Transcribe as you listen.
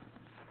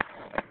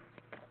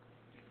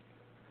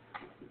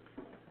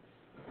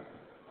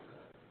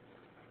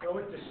I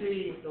went to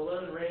see The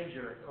Lone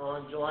Ranger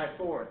on July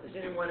 4th. Has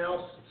anyone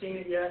else seen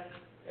it yet?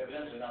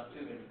 Evidently not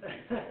too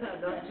many.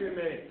 Not too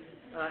many.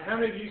 How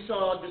many of you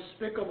saw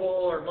Despicable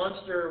or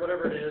Monster or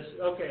whatever it is?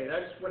 Okay,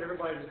 that's what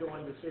everybody was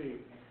going to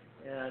see.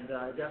 And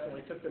it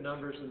definitely took the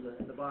numbers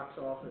in the box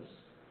office.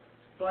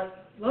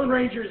 But Lone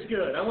Ranger is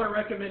good. I want to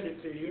recommend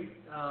it to you.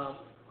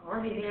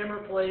 Armie Hammer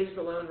plays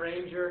the Lone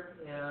Ranger,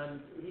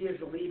 and he is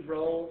the lead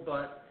role,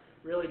 but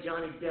really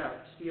Johnny Depp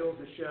steals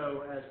the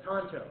show as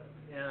Tonto.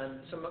 And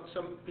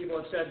some people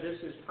have said this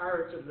is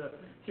Pirates of the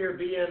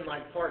Caribbean,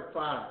 like Part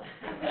 5,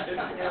 just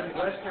in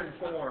Western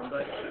form.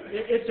 But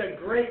it's a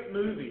great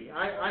movie,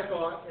 I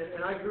thought,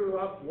 and I grew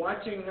up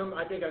watching them.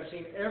 I think I've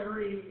seen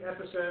every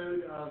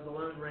episode of The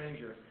Lone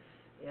Ranger.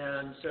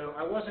 And so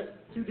I wasn't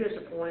too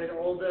disappointed,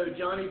 although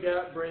Johnny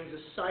Depp brings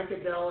a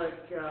psychedelic,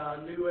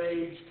 New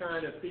Age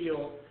kind of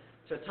feel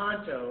to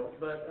Tonto,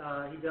 but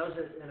he does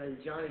it in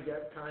a Johnny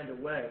Depp kind of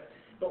way.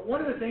 But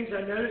one of the things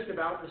I noticed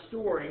about the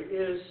story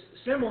is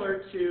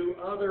similar to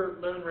other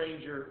Lone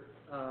Ranger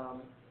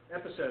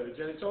episodes,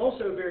 and it's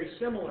also very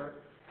similar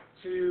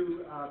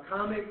to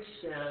comics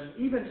and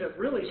even to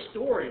really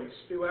stories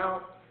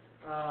throughout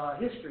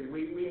history.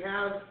 We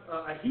have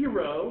a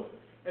hero,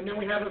 and then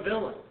we have a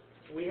villain.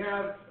 We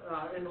have,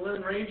 in the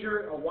Lone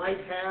Ranger, a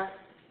white hat,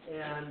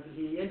 and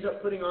he ends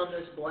up putting on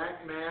this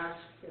black mask,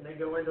 and they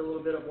go into a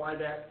little bit of why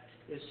that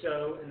is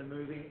so in the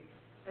movie.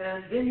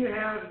 And then you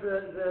have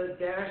the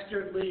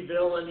dastardly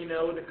villain, you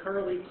know, with the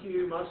curly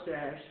Q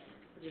mustache,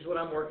 which is what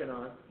I'm working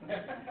on.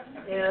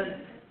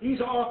 And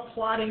he's off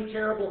plotting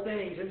terrible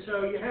things. And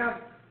so you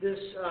have this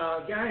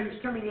guy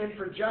who's coming in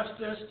for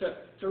justice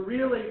to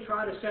really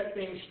try to set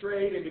things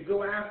straight and to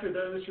go after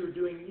those who are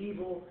doing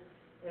evil.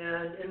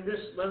 And in this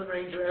Lone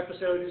Ranger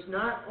episode, it's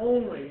not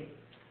only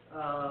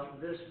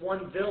this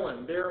one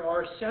villain. There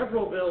are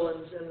several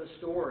villains in the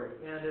story,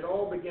 and it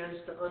all begins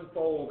to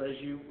unfold as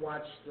you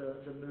watch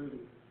the movie.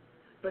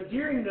 But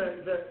during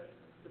the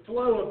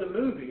flow of the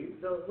movie,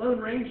 the Lone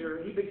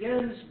Ranger, he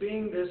begins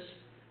being this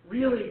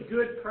really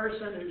good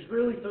person who's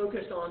really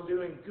focused on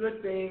doing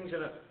good things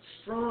and a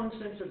strong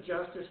sense of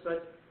justice,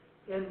 but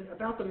in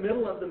about the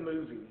middle of the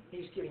movie,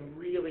 he's getting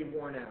really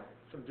worn out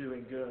from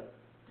doing good.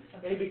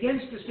 And he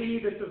begins to see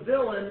that the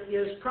villain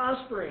is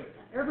prospering.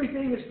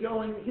 Everything is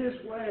going his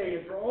way,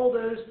 and for all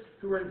those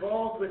who are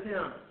involved with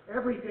him,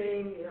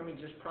 everything, I mean,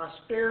 just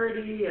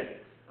prosperity and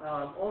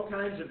all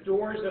kinds of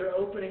doors that are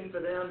opening for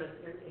them.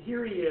 And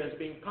here he is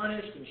being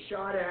punished and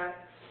shot at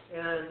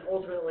and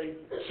ultimately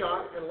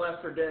shot and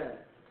left for dead.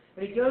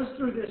 And he goes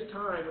through this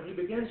time when he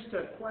begins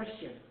to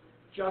question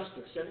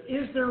justice. And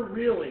is there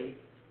really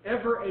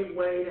ever a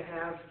way to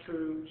have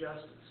true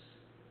justice?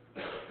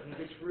 And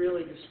he gets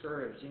really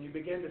discouraged, and you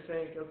begin to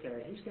think,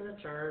 okay, he's going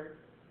to turn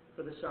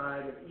for the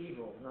side of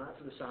evil, not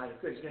for the side of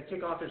good. He's going to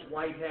take off his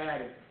white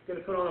hat and going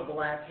to put on a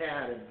black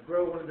hat and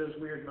grow one of those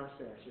weird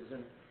mustaches.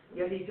 And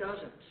yet he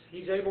doesn't.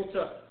 He's able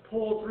to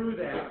pull through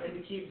that and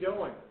to keep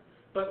going.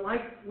 But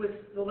like with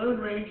the Lone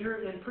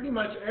Ranger, in pretty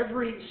much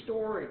every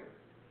story,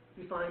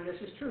 you find this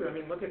is true. I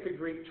mean, look at the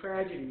Greek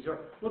tragedies, or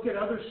look at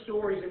other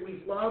stories that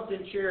we've loved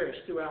and cherished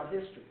throughout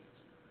history.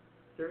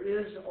 There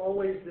is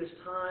always this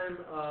time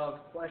of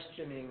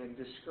questioning and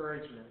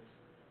discouragement.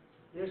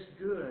 Is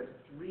good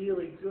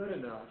really good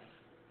enough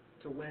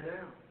to win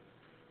out?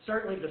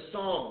 Certainly the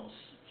Psalms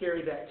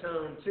carry that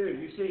tone too.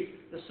 You see,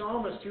 the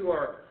psalmists who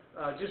are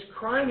just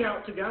crying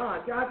out to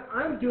God, God,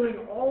 I'm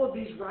doing all of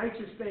these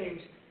righteous things,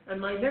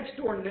 and my next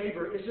door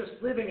neighbor is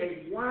just living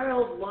a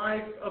wild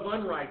life of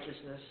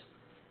unrighteousness,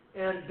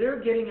 and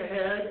they're getting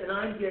ahead, and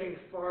I'm getting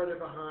farther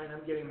behind.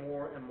 I'm getting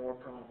more and more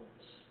problems.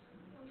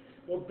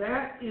 Well,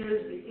 that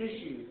is the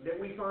issue that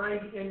we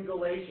find in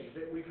Galatians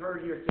that we've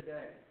heard here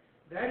today.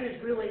 That is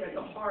really at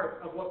the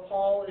heart of what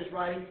Paul is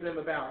writing to them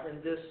about in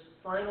this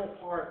final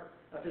part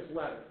of his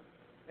letter.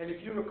 And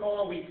if you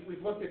recall,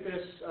 we've looked at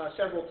this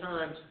several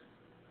times,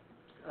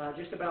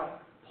 just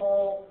about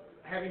Paul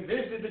having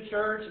visited the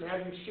church and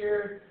having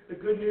shared the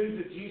good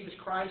news of Jesus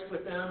Christ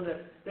with them,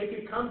 that they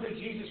could come to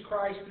Jesus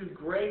Christ through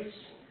grace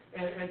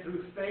and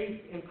through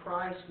faith in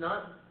Christ,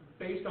 not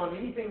based on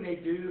anything they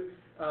do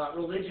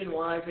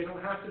religion-wise. They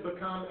don't have to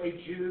become a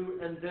Jew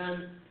and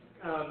then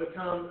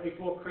become a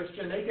full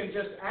Christian. They can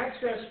just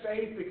access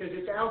faith because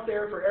it's out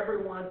there for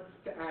everyone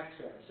to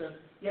access. And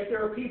yet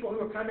there are people who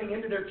are coming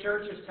into their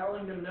churches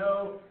telling them,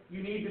 no,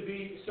 you need to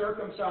be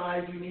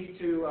circumcised, you need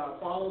to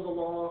follow the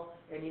law,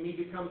 and you need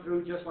to come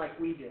through just like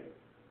we did.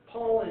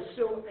 Paul is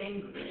so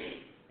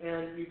angry,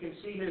 and you can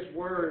see his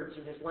words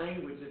and his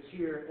language that's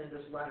here in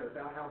this letter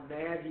about how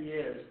mad he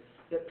is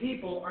that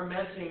people are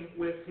messing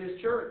with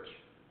his church.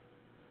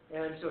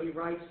 And so he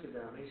writes to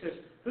them. He says,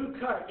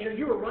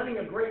 you were running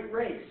a great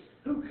race.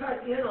 Who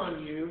cut in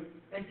on you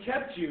and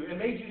kept you and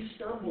made you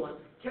stumble and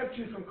kept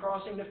you from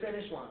crossing the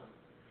finish line?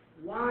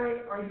 Why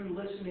are you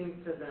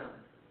listening to them?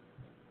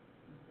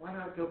 Why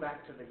not go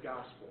back to the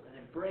gospel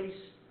and embrace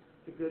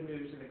the good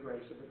news and the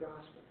grace of the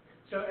gospel?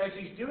 So as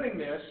he's doing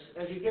this,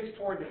 as he gets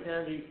toward the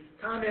end, he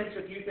comments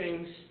a few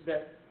things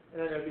that,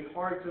 and it would be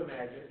hard to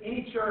imagine.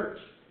 Any church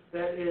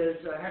that is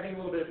having a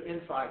little bit of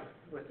infighting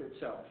with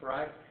itself,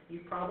 right?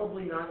 You've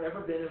probably not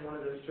ever been in one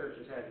of those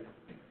churches, have you?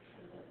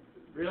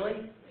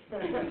 Really?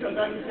 Because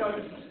I can tell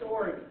you some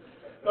stories.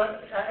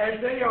 But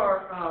as they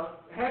are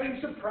having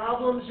some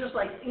problems, just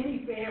like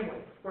any family,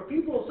 where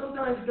people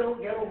sometimes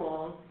don't get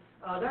along,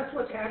 that's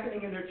what's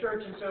happening in their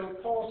church. And so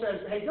Paul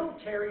says, hey, don't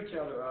tear each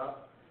other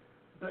up,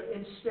 but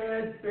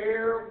instead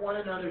bear one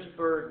another's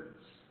burdens.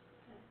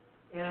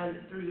 And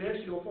through this,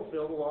 you'll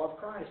fulfill the law of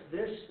Christ.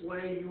 This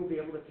way, you will be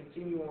able to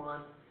continue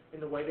on in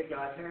the way that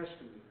God has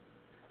for you.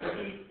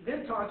 And he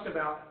then talks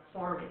about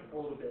farming a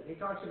little bit. He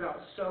talks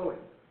about sowing.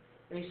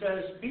 And he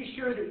says, be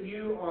sure that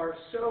you are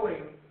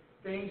sowing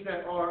things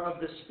that are of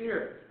the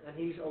Spirit. And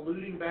he's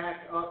alluding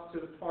back up to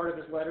the part of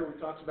his letter where he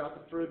talks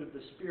about the fruit of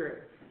the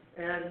Spirit.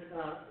 And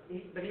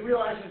but he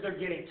realizes they're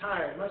getting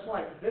tired, much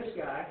like this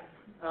guy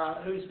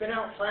who's been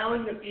out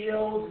plowing the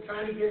fields and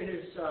trying to get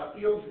his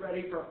fields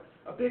ready for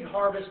a big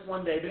harvest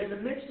one day. But in the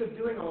midst of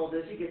doing all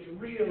this, he gets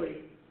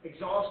really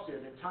exhausted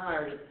and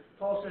tired. And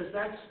Paul says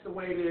that's the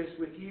way it is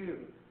with you.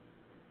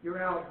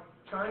 You're out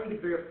trying to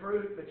bear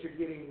fruit, but you're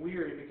getting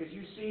weary because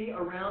you see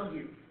around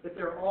you that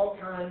there are all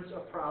kinds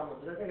of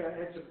problems. And I think I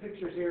had some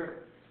pictures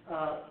here.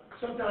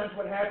 Sometimes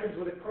what happens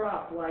with a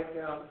crop, like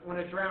when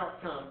a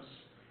drought comes,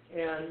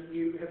 and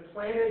you have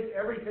planted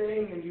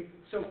everything, and you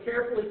so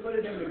carefully put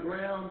it in the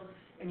ground,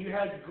 and you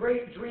had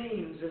great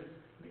dreams and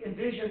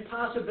envision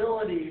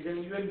possibilities,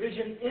 and you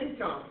envision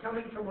income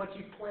coming from what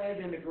you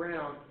planted in the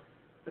ground.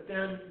 But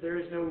then there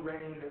is no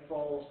rain that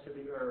falls to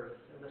the earth,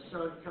 and the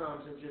sun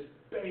comes and just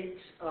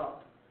bakes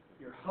up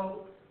your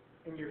hope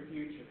and your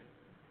future.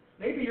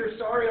 Maybe your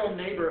sorry old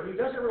neighbor who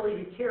doesn't really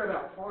even care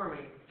about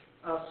farming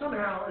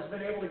somehow has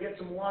been able to get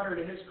some water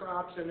to his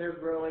crops and they're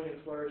growing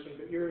and flourishing,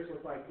 but yours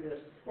look like this.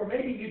 Or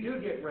maybe you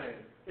do get rain.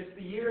 It's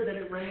the year that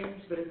it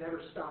rains, but it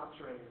never stops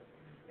raining.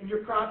 And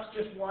your crops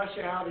just wash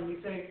out and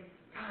you think,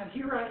 God,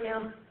 here I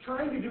am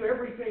trying to do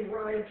everything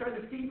right. I'm trying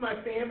to feed my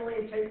family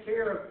and take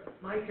care of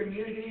my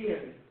community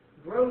and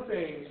grow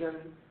things, and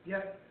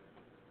yet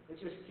it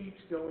just keeps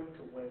going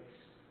to waste.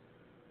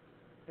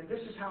 And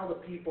this is how the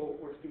people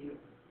were feeling.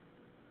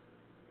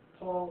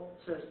 Paul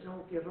says,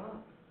 don't give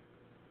up.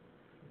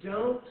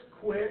 Don't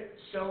quit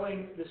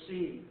sowing the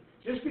seed.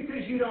 Just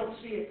because you don't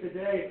see it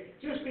today,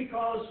 just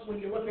because when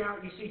you look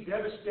out you see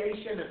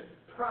devastation and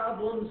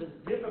problems and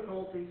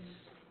difficulties,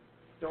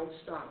 don't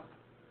stop.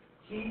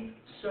 Keep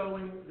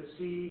sowing the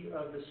seed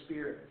of the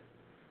Spirit.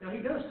 Now, he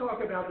does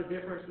talk about the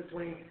difference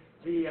between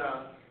the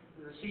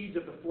seeds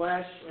of the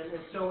flesh and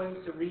sowing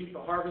to reap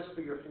a harvest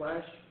for your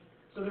flesh.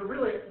 So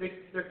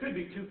there could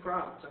be two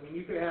crops. I mean,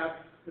 you could have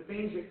the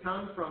things that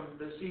come from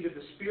the seed of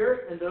the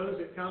Spirit and those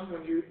that come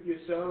when you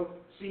sow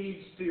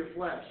seeds to your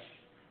flesh.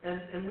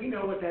 And we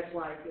know what that's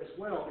like as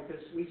well,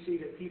 because we see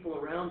that people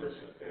around us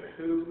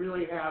who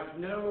really have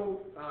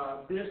no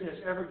business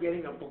ever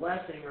getting a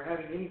blessing or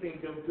having anything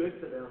go good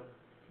for them,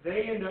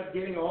 they end up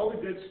getting all the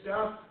good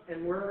stuff,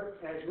 and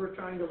as we're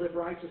trying to live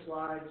righteous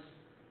lives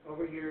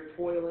over here,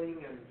 toiling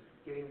and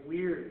getting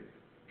weary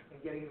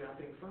and getting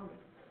nothing from it.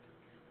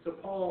 So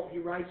Paul, he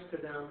writes to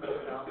them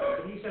about this,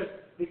 and he says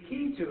the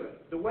key to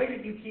it, the way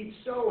that you keep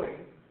sowing,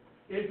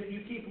 is that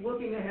you keep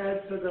looking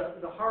ahead to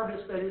the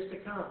harvest that is to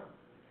come.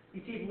 You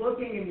keep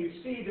looking and you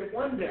see that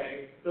one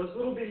day those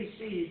little bitty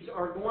seeds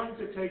are going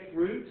to take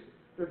root.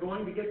 They're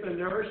going to get the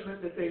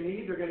nourishment that they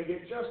need. They're going to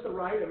get just the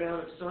right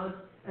amount of sun.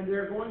 And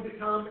they're going to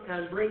come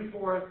and bring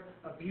forth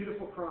a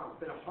beautiful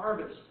crop and a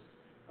harvest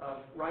of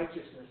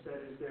righteousness that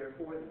is there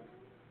for them.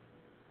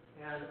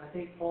 And I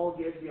think Paul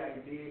gives the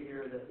idea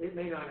here that it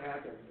may not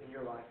happen in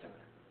your lifetime.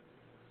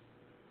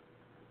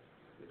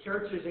 The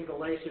churches in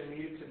Galatia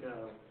needed to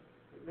know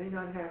it may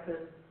not happen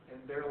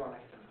in their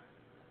lifetime,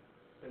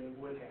 but it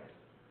would happen.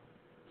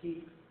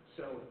 Keep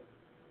sowing.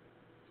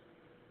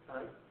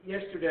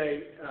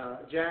 Yesterday,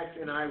 Jack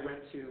and I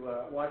went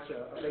to watch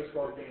a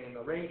baseball game,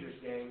 a Rangers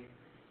game.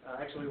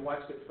 Actually, we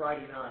watched it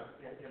Friday night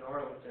in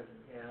Arlington,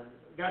 and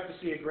got to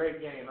see a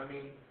great game. I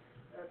mean,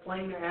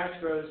 playing the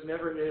Astros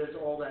never is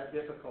all that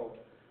difficult,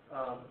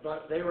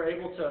 but they were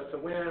able to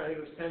win. I think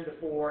it was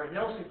 10-4, and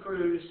Nelson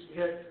Cruz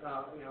hit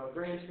a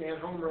grandstand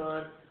home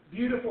run.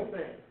 Beautiful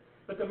thing.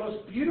 But the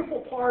most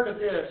beautiful part of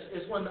this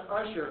is when the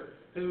usher,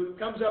 who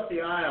comes up the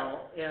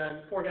aisle,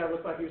 and poor guy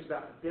looked like he was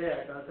about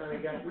dead by the time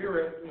he got, we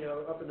were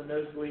up in the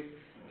nosebleed,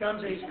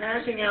 comes and he's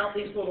passing out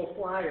these little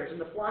flyers,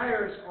 and the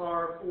flyers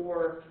are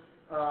for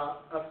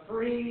a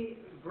free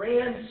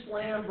Grand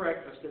Slam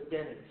breakfast at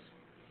Denny's.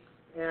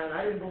 And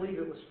I didn't believe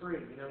it was free.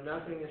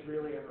 Nothing is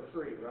really ever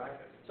free, right?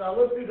 So I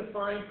looked through the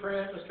fine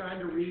print, was trying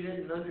to read it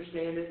and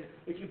understand it.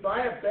 And if you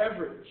buy a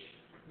beverage,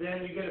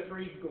 then you get a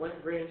free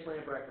Grand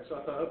Slam breakfast. So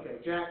I thought, okay,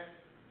 Jack,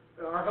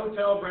 our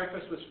hotel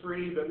breakfast was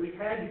free, but we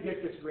had to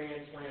get this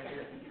Grand Slam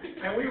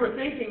in. And we were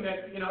thinking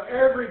that,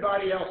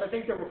 everybody else, I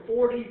think there were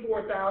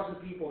 44,000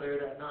 people there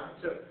that night.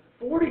 So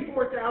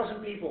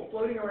 44,000 people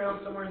floating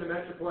around somewhere in the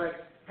Metroplex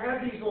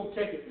have these little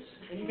tickets,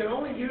 and you can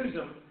only use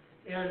them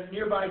in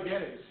nearby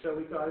Denny's. So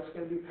we thought it's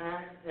going to be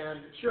packed, and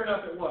sure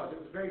enough it was. It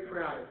was very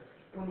crowded.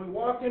 when we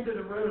walked into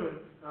the room,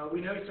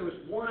 we noticed there was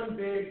one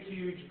big,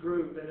 huge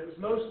group, and it was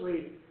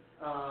mostly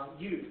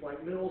youth,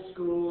 like middle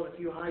school and a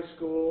few high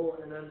school,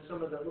 and then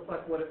some of the, looked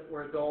like what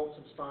were adults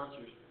and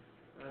sponsors.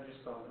 And I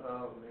just thought,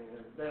 oh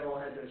man, they all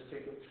had those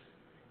tickets.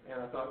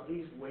 And I thought,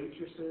 these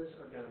waitresses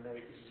are going to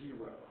make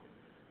zero.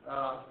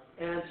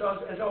 And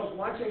so as I was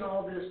watching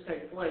all this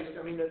take place,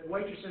 I mean, the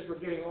waitresses were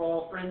getting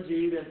all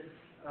frenzied and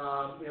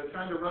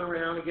trying to run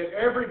around and get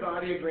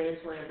everybody a Grand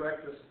Slam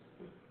breakfast.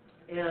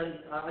 And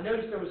I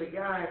noticed there was a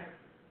guy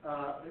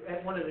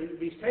at one of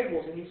these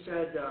tables, and he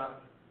said,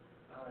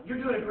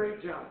 you're doing a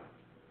great job.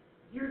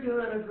 You're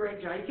doing a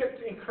great job. He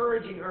kept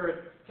encouraging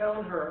her,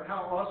 telling her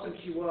how awesome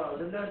she was.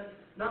 And then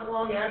not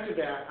long after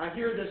that, I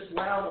hear this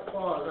loud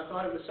applause. I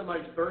thought it was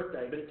somebody's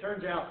birthday, but it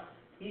turns out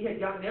he had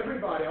gotten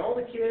everybody, all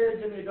the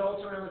kids and the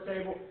adults around the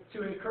table,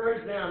 to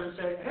encourage them and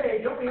say,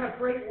 hey, don't we have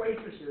great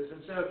waitresses?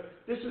 And so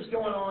this was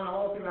going on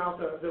all throughout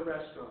the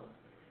restaurant.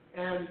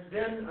 And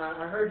then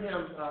I heard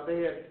him,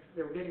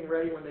 they were getting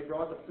ready when they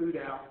brought the food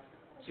out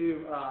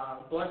to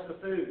bless the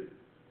food.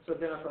 So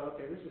then I thought,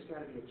 okay, this has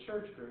got to be a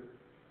church group.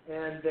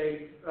 And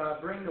they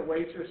bring the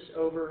waitress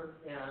over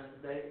and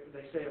they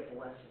say a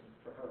blessing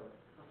for her.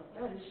 I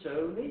thought, that is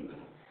so neat.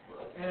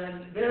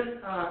 And then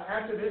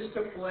after this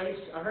took place,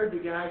 I heard the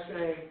guy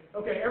saying,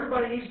 okay,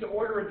 everybody needs to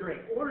order a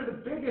drink. Order the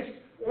biggest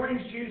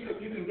orange juice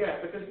that you can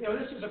get, because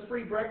this is a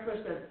free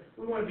breakfast and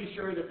we want to be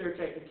sure that they're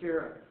taken care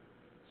of.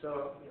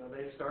 So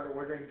they start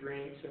ordering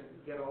drinks and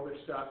get all their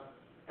stuff.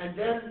 And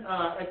then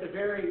at the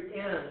very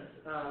end,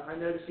 I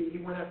noticed he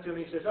went up to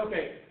me and says,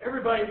 okay,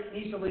 everybody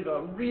needs to leave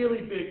a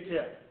really big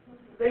tip.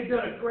 They've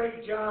done a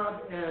great job,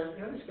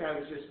 and this guy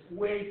was just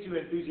way too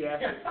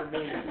enthusiastic for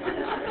me.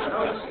 I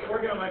was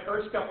working on my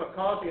first cup of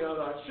coffee, and I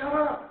thought, shut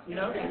up,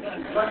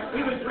 But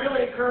he was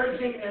really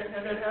encouraging,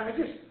 and then I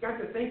just got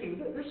to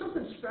thinking, there's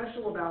something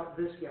special about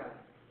this guy.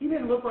 He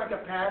didn't look like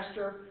a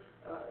pastor.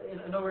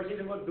 In other words, he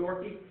didn't look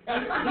dorky.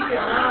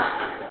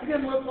 He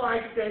didn't look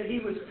like that he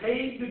was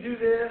paid to do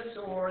this,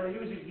 or that he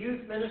was a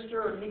youth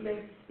minister or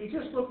anything. He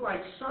just looked like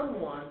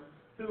someone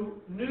who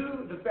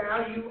knew the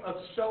value of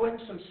sowing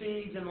some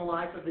seeds in the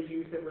life of the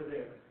youth that were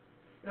there.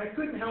 And I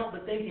couldn't help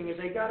but thinking, as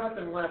they got up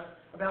and left,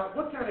 about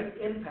what kind of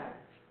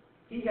impact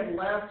he had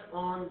left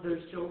on those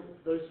children,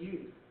 those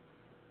youth.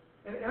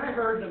 And I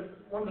heard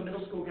one of the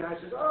middle school guys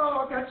says,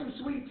 oh, I've got some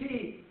sweet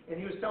tea. And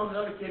he was telling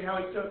another kid how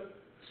he took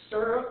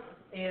syrup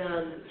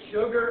and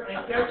sugar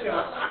and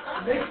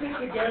ketchup, mixed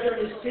it together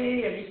in his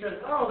tea, and he says,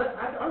 oh,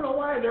 I don't know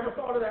why I never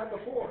thought of that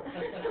before.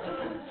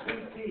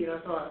 Sweet tea. And I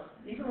thought,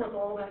 even with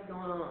all that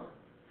going on,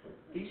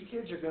 these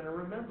kids are going to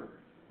remember.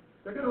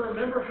 They're going to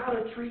remember how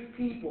to treat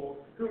people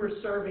who are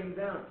serving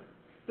them.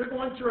 They're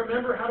going to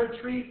remember how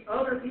to treat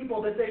other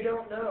people that they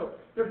don't know.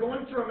 They're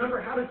going to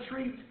remember how to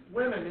treat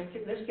women.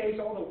 In this case,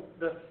 all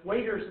the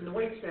waiters and the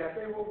wait staff,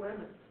 they were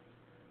women.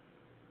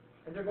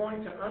 And they're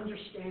going to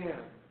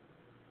understand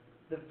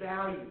the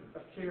value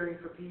of caring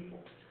for people.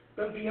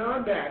 But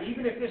beyond that,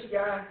 even if this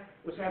guy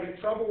was having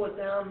trouble with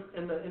them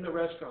in the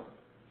restaurant,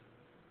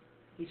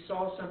 he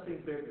saw something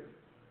bigger.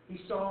 He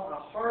saw a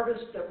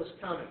harvest that was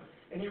coming.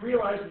 And he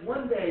realized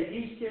one day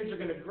these kids are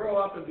going to grow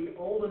up and be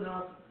old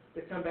enough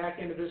to come back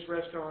into this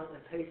restaurant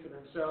and pay for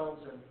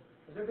themselves, and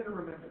they're going to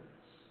remember this.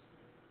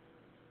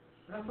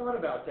 And I thought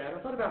about that. I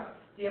thought about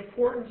the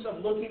importance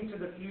of looking to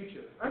the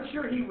future. I'm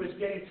sure he was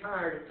getting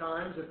tired at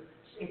times of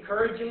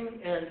encouraging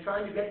and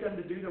trying to get them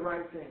to do the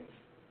right thing.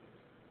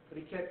 But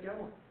he kept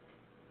going.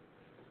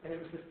 And it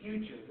was the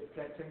future that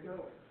kept him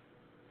going.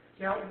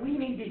 Now, we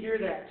need to hear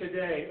that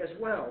today as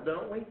well,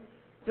 don't we?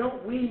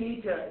 Don't we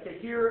need to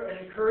hear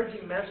an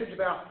encouraging message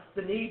about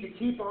the need to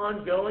keep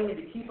on going and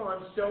to keep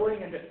on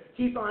sowing and to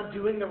keep on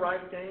doing the right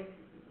thing?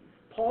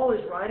 Paul is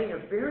writing a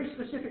very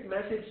specific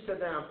message to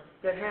them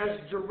that has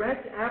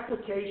direct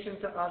application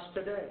to us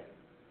today.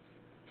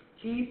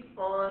 Keep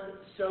on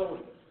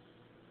sowing.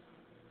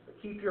 But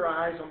keep your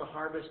eyes on the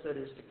harvest that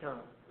is to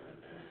come.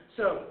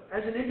 So,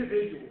 as an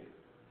individual,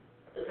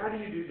 how do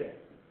you do that?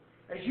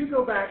 As you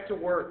go back to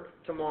work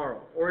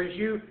tomorrow, or as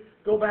you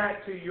go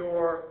back to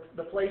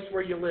the place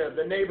where you live,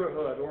 the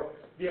neighborhood, or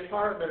the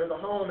apartment, or the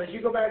home, as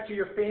you go back to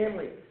your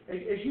family,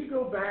 as you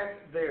go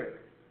back there,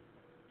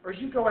 or as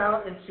you go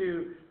out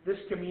into this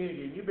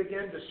community and you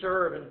begin to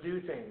serve and do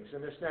things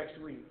in this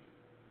next week,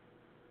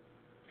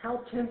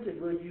 how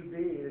tempted will you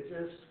be to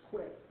just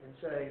quit and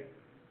say,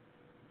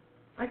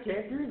 I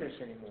can't do this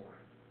anymore.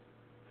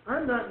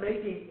 I'm not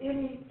making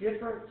any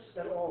difference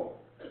at all.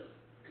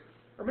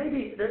 Or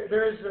maybe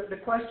there is the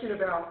question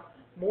about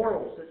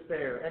morals that's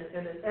there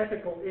and an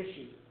ethical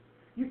issue.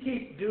 You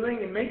keep doing,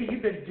 and maybe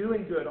you've been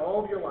doing good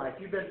all of your life.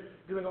 You've been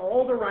doing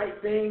all the right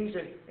things,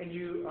 and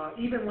you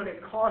even when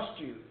it costs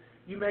you,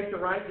 you make the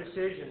right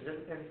decisions.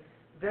 And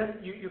then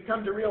you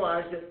come to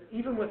realize that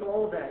even with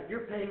all of that,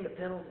 you're paying the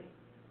penalty.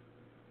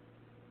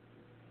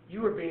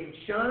 You are being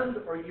shunned,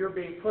 or you're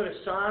being put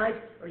aside,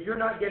 or you're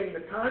not getting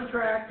the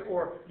contract,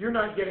 or you're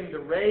not getting the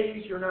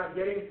raise, you're not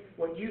getting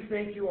what you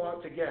think you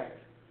ought to get.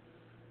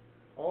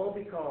 All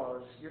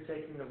because you're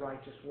taking the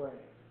righteous way.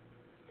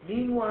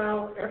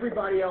 Meanwhile,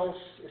 everybody else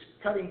is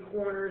cutting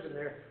corners and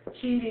they're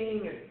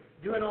cheating and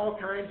doing all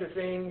kinds of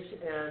things,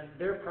 and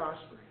they're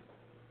prospering.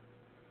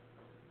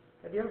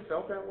 Have you ever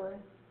felt that way?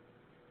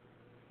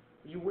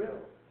 You will,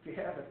 if you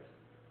haven't.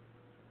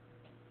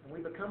 And we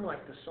become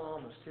like the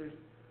psalmist who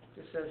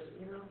just says,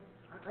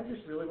 I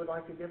just really would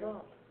like to give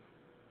up.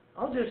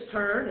 I'll just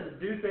turn and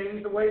do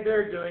things the way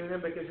they're doing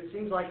them because it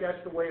seems like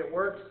that's the way it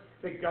works.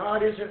 That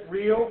God isn't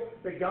real,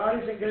 that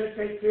God isn't going to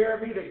take care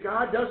of me, that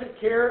God doesn't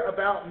care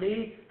about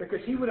me because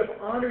He would have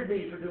honored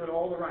me for doing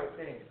all the right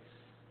things.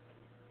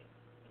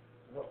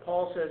 And what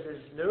Paul says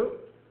is, nope,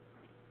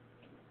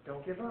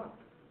 don't give up.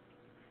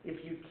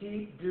 If you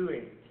keep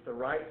doing the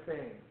right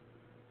thing,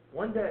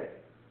 one day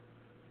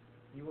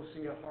you will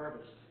see a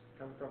harvest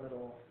come from it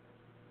all.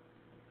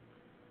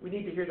 We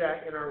need to hear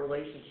that in our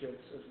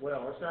relationships as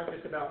well. It's not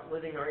just about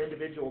living our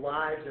individual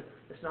lives, and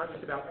it's not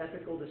just about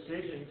ethical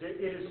decisions.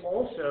 It is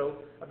also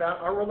about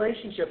our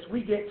relationships.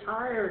 We get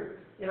tired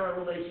in our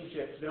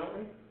relationships, don't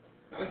we?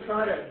 We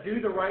try to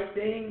do the right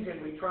things,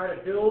 and we try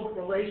to build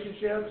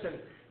relationships,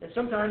 and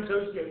sometimes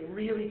those get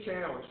really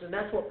challenged. And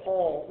that's what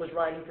Paul was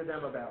writing to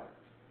them about.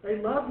 They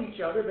loved each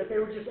other, but they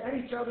were just at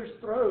each other's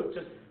throats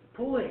and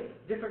pulling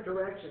different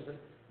directions. And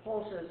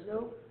Paul says,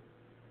 nope.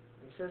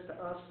 He says to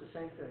us the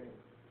same thing.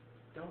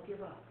 Don't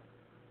give up.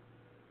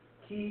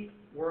 Keep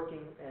working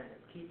at it.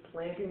 Keep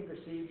planting the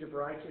seeds of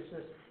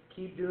righteousness.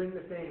 Keep doing the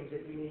things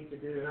that you need to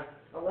do. And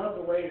I love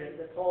the way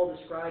that Paul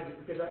describes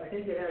it because I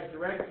think it has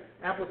direct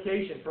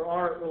application for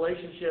our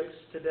relationships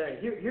today.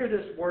 Hear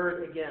this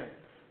word again.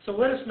 So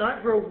let us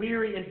not grow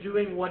weary in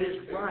doing what is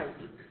right,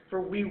 for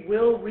we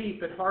will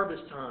reap at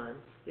harvest time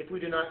if we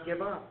do not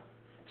give up.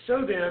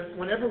 So then,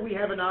 whenever we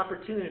have an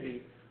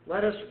opportunity,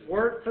 let us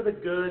work for the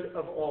good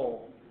of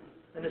all,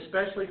 and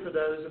especially for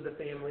those of the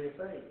family of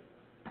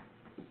faith.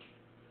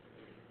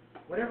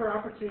 Whatever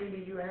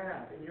opportunity you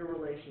have in your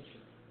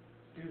relationship,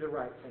 do the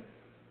right thing.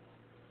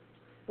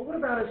 But what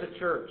about as a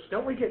church?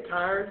 Don't we get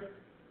tired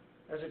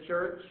as a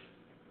church?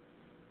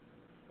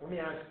 Let me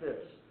ask this.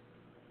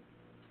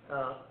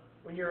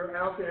 When you're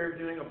out there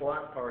doing a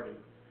block party,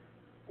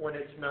 when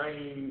it's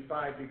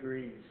 95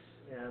 degrees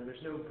and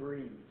there's no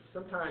breeze,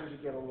 sometimes you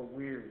get a little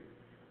weary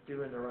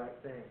doing the right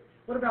thing.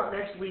 What about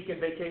next week in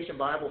Vacation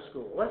Bible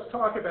School? Let's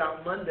talk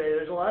about Monday.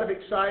 There's a lot of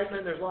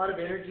excitement, there's a lot of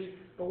energy,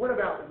 but what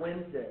about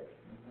Wednesday?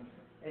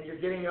 And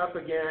you're getting up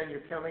again,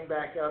 you're coming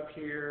back up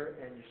here,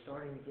 and you're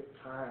starting to get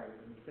tired,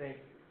 and you think,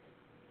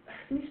 are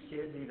these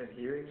kids even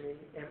hearing me?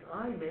 Am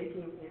I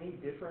making any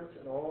difference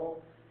at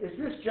all? Is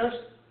this just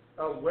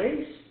a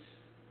waste,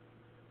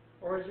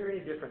 or is there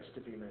any difference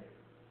to be made?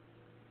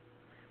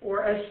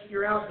 Or as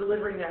you're out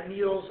delivering that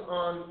Meals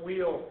on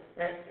Wheel,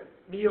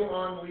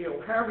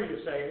 however you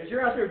say it, as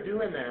you're out there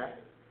doing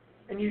that,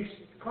 and you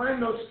climb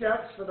those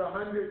steps for the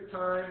 100th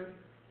time,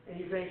 and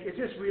you think, is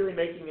this really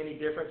making any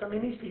difference? I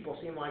mean, these people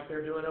seem like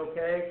they're doing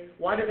okay.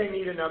 Why do they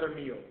need another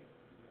meal?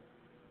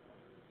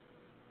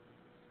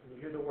 And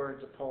you hear the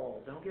words of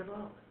Paul, don't give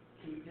up.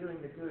 Keep doing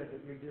the good that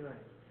you're doing.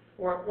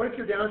 Or what if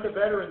you're down at the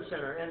Veterans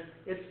Center, and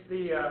it's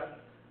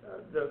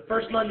the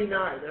first Monday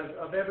night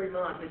of every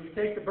month, and you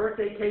take the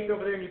birthday cake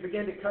over there and you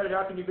begin to cut it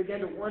up and you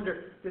begin to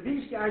wonder, do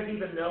these guys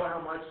even know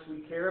how much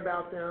we care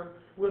about them?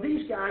 Will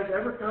these guys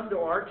ever come to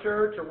our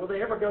church, or will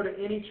they ever go to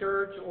any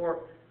church,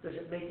 or does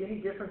it make any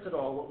difference at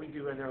all what we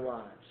do in their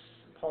lives?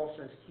 Paul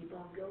says, keep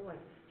on going.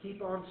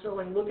 Keep on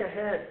sowing. Look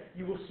ahead.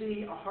 You will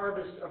see a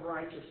harvest of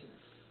righteousness.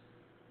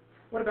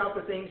 What about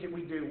the things that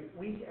we do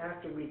week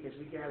after week as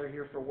we gather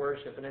here for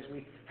worship and as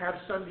we have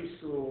Sunday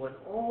school and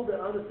all the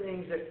other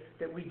things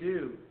that we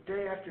do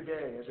day after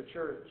day as a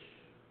church?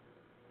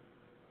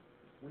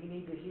 We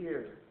need to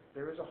hear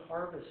there is a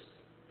harvest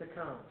to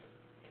come.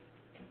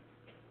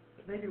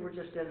 But maybe we're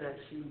just in that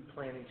seed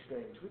planting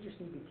stage. We just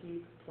need to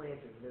keep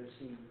planting those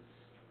seeds.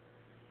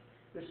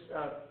 This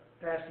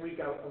past week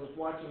I was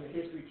watching the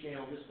History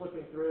Channel, just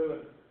flipping through,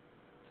 and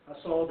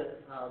I saw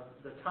that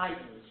the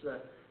Titans,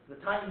 the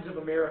Titans of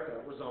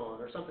America was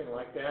on, or something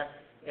like that.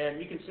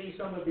 And you can see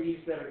some of these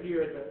that are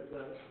here,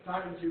 the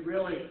Titans who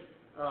really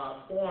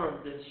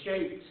formed and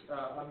shaped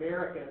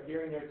America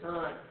during their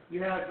time.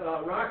 You have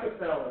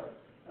Rockefeller,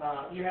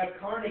 you have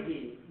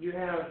Carnegie, you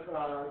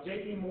have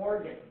J.P.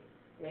 Morgan,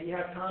 and you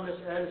have Thomas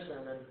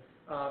Edison. And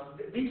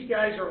these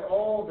guys are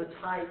all the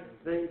Titans.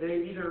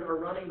 They either are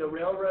running the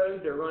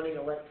railroad, they're running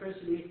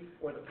electricity,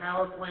 or the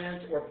power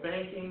plants, or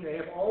banking. They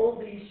have all of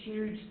these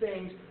huge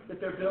things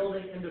that they're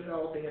building and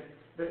developing. And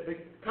the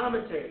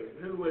commentator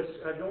who was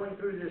going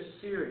through this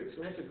series,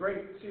 and it's a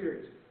great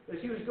series, as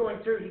he was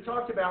going through, he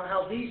talked about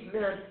how these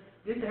men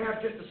didn't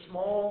have just a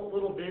small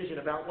little vision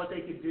about what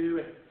they could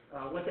do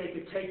and what they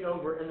could take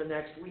over in the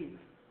next week.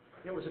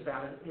 It was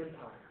about an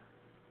empire.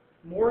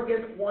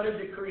 Morgan wanted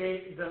to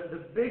create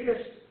the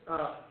biggest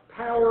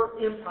power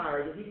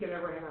empire that he could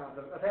ever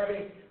have, of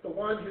having the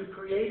one who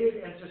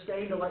created and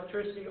sustained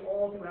electricity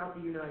all throughout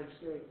the United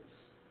States.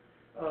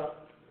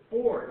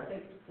 Ford, I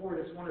think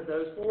Ford is one of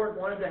those. Ford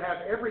wanted to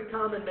have every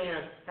common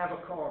man have a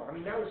car. I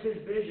mean, that was his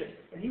vision.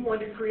 And he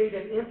wanted to create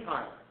an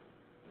empire.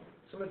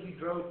 Some of you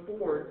drove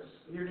Fords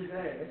here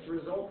today. It's a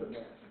result of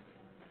that.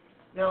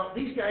 Now,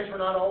 these guys were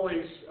not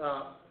always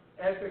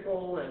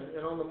ethical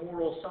and on the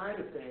moral side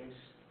of things,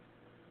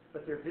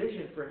 but their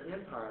vision for an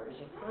empire is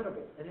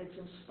incredible, and it's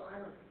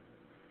inspiring.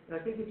 And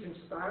I think it's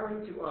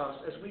inspiring to us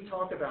as we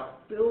talk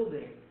about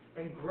building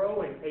and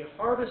growing a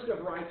harvest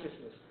of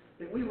righteousness,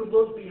 that we would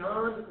look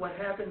beyond what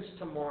happens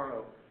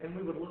tomorrow, and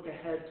we would look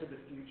ahead to the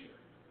future.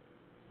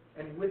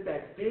 And with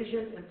that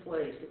vision in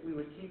place, that we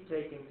would keep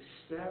taking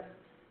step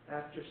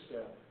after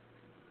step,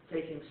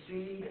 taking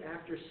seed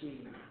after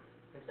seed,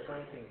 and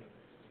planting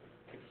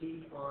it to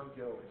keep on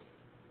going.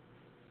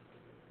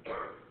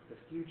 The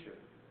future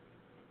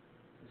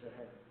is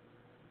ahead.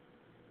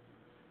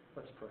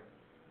 Let's pray.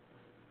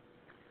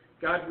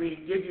 God,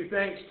 we give you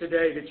thanks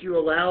today that you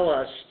allow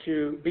us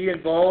to be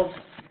involved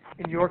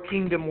in your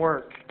kingdom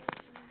work.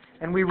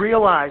 And we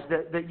realize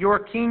that your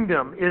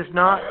kingdom is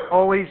not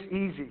always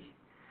easy.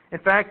 In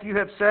fact, you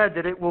have said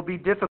that it will be difficult.